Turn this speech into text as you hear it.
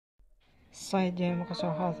Saidi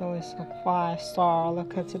Makassar Hotel is a five-star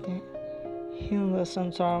located in the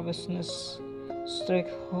central business district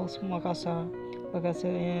of Makassar. Located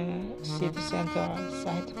in city center,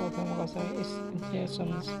 Said Hotel Makassar is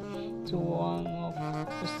adjacent to one of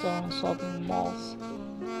the Western shopping malls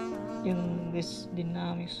in this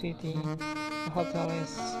dynamic city. The hotel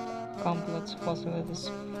is complete facilities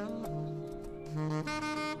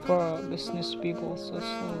for business people, such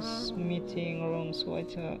as meeting rooms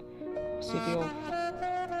with a city of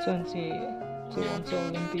 20 to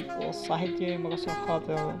until people. Sahitya Makassar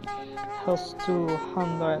Hotel has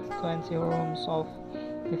 220 rooms of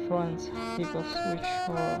different types which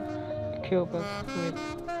are equipped with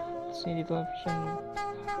CD television,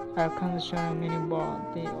 air conditioner,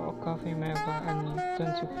 minibar, tea or coffee maker, and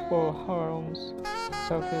 24 rooms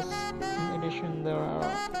service. In addition, there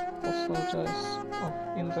are also choice of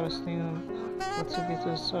interesting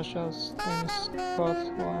activities such as tennis courts,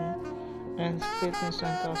 and fitness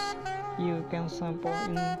centers. You can sample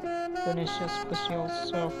Indonesia special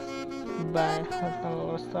served by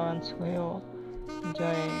hotel restaurants while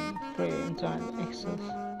enjoying free internet access.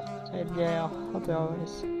 Jaya Hotel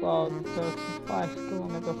is about 35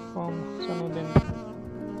 kilometers from Sanudin.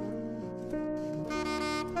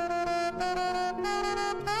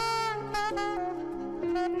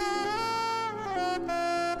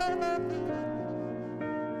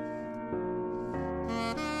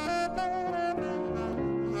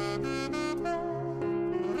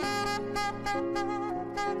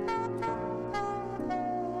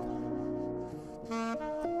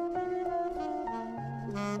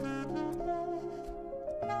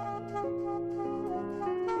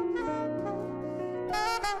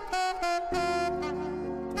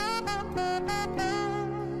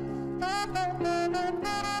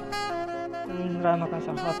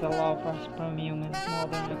 Makassar Hotel offers premium and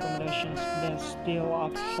modern accommodations that still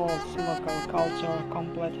upholds local culture.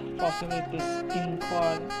 Complete facilities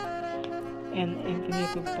include an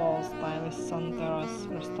infinity pool, stylish sun terrace,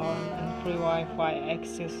 restaurant, and free Wi-Fi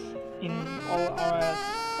access in all areas.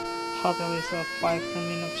 Hotel is a 5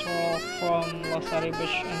 minutes walk from Losari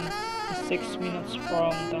Beach and 6 minutes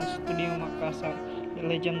from Trans Studio Makassar. The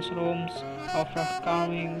Legends rooms offer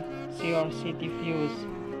calming city views.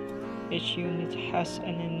 Each unit has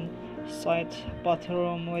an inside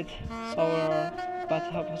bathroom with shower,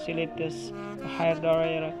 bathtub facilities, a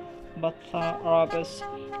hairdryer, bathtubs,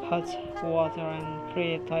 hot water, and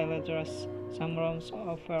free toiletries. Some rooms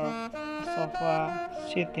offer a sofa,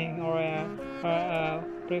 sitting area, or a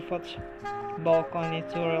private balcony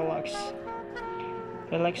to relax.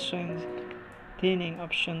 Relaxing dining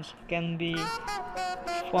options can be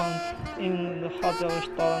found in the hotel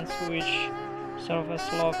restaurants, which serves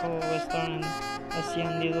local Western and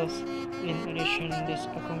Asian dishes. In addition, this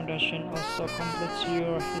accommodation also completes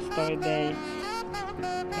your history day.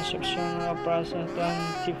 Reception operates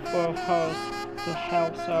 24 hours to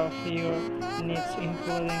help serve your needs,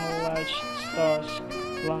 including large stores,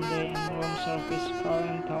 laundry and room service. Car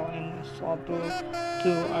rental and shuttle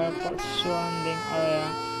to airport surrounding area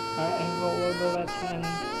are available at an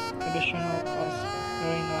additional cost.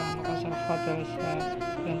 Marina Makassar Hotel is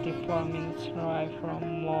a 24 minutes drive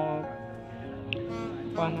from Mall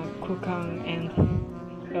Panakukang and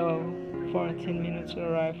a 14 minutes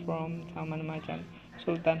drive from Taman Macan.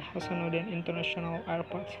 Sultan Hasanuddin International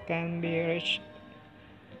Airport can be reached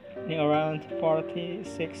in around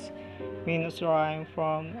 46 minutes drive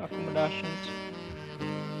from accommodations.